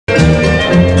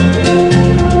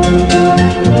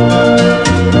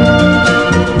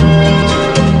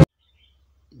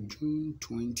June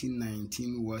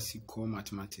 2019 Wassce Core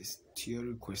Mathematics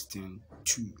Theory Question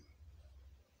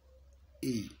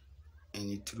 2a,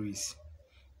 and it reads: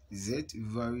 Z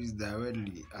varies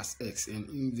directly as x and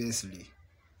inversely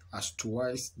as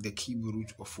twice the cube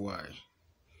root of y.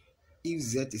 If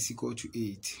z is equal to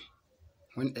 8,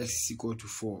 when x is equal to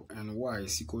 4 and y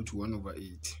is equal to 1 over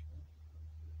 8,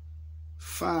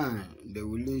 find the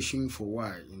relation for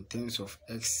y in terms of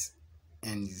x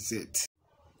and z.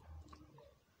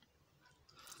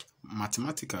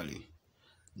 Mathematically,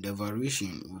 the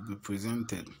variation will be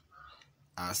presented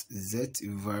as z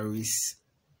varies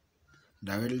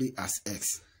directly as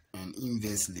x and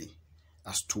inversely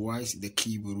as twice the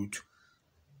cube root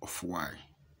of y,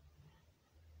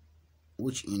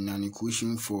 which in an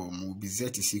equation form will be z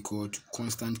is equal to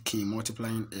constant k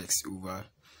multiplying x over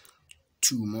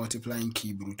 2 multiplying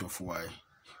cube root of y.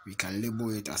 We can label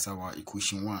it as our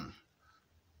equation 1.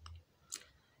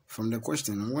 From the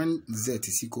question, when z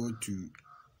is equal to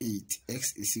 8,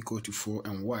 x is equal to 4,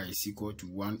 and y is equal to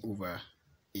 1 over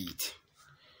 8.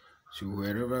 So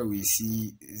wherever we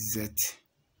see z,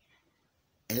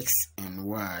 x, and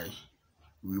y,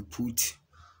 we put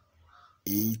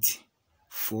 8,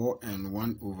 4, and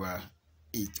 1 over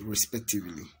 8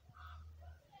 respectively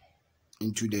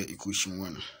into the equation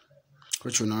 1,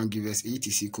 which will now give us 8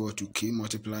 is equal to k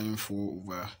multiplying 4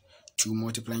 over 2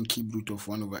 multiplying cube root of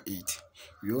 1 over 8.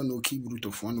 We all know cube root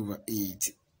of 1 over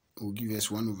 8 will give us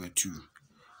 1 over 2.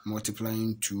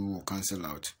 Multiplying 2 will cancel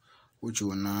out, which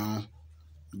will now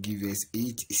give us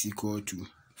 8 is equal to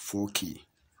 4k.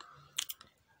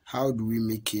 How do we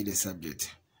make k the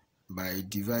subject? By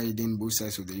dividing both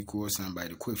sides of the equal sign by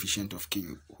the coefficient of k,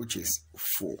 which is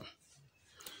 4.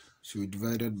 So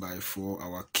divided by 4,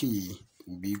 our k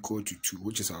will be equal to 2,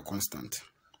 which is our constant.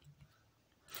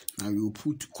 Now we will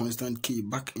put constant k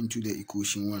back into the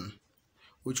equation 1,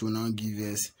 which will now give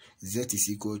us z is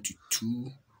equal to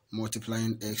 2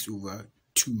 multiplying x over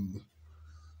 2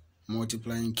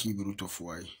 multiplying cube root of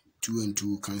y. 2 and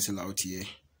 2 cancel out here,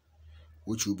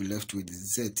 which will be left with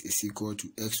z is equal to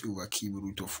x over cube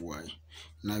root of y.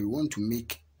 Now we want to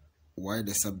make y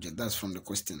the subject. That's from the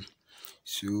question.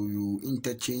 So you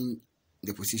interchange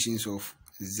the positions of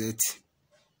z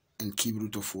and cube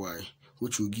root of y,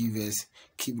 which will give us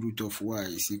cube root of y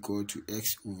is equal to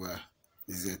x over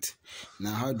z.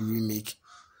 Now how do we make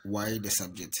y the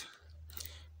subject?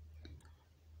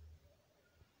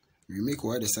 We make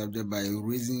y the subject by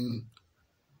raising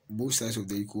both sides of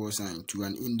the equal sign to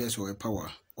an index or a power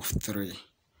of 3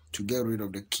 to get rid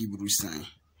of the cube root sign,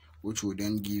 which will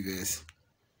then give us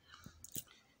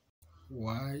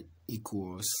y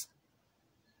equals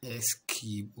x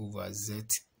cube over z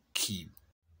cube.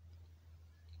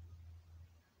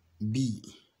 B.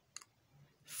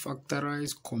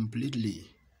 Factorize completely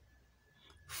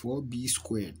 4b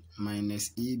squared minus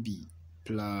ab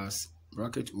plus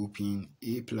bracket open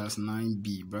a plus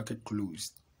 9b bracket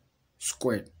closed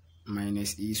squared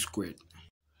minus a squared.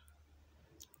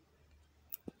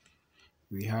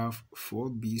 We have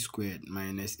 4b squared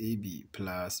minus ab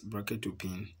plus bracket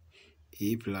open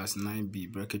a plus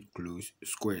 9b bracket closed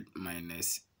squared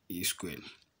minus a squared.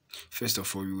 First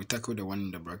of all, we will tackle the one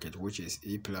in the bracket, which is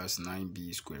a plus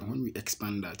 9b squared. When we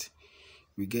expand that,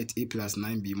 we get a plus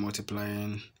 9b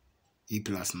multiplying a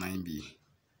plus 9b.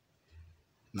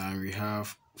 Now we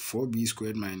have 4b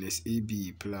squared minus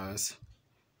ab plus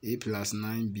a plus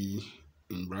 9b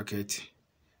in bracket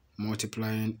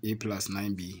multiplying a plus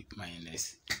 9b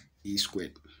minus a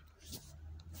squared.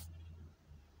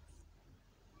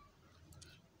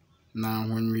 Now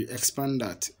when we expand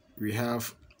that, we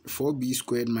have 4b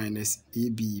squared minus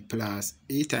ab plus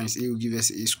a times a will give us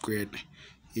a squared,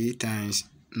 a times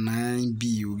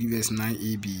 9b will give us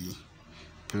 9ab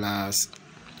plus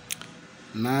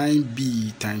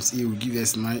 9b times a will give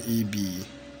us 9ab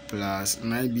plus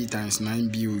 9b times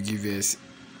 9b will give us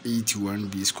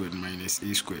 81b squared minus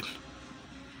a squared.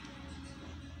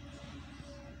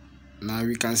 Now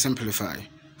we can simplify.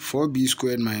 4b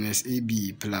squared minus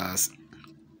ab plus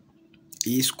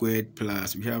a squared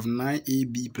plus, we have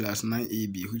 9ab plus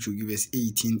 9ab, which will give us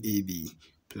 18ab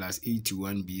plus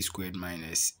 81b squared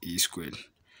minus a squared.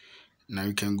 Now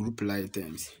we can group like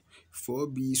terms.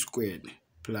 4b squared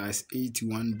plus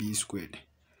 81b squared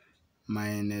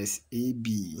minus ab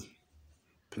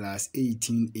plus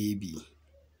 18ab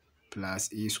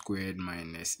plus a squared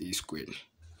minus a squared.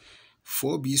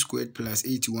 4b squared plus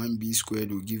 81b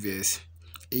squared will give us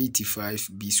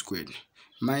 85b squared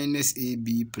minus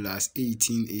ab plus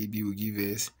 18ab will give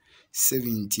us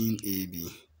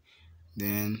 17ab,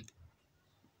 then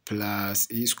plus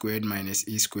a squared minus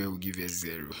a squared will give us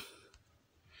 0.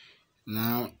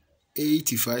 Now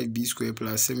 85b squared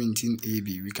plus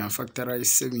 17ab. We can factorize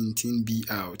 17b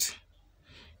out,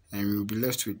 and we will be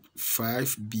left with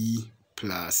 5b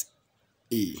plus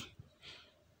a.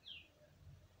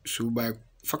 So by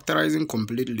factorizing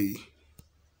completely,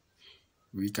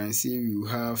 we can see we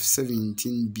have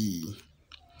 17b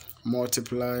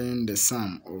multiplying the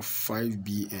sum of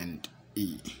 5b and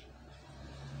a.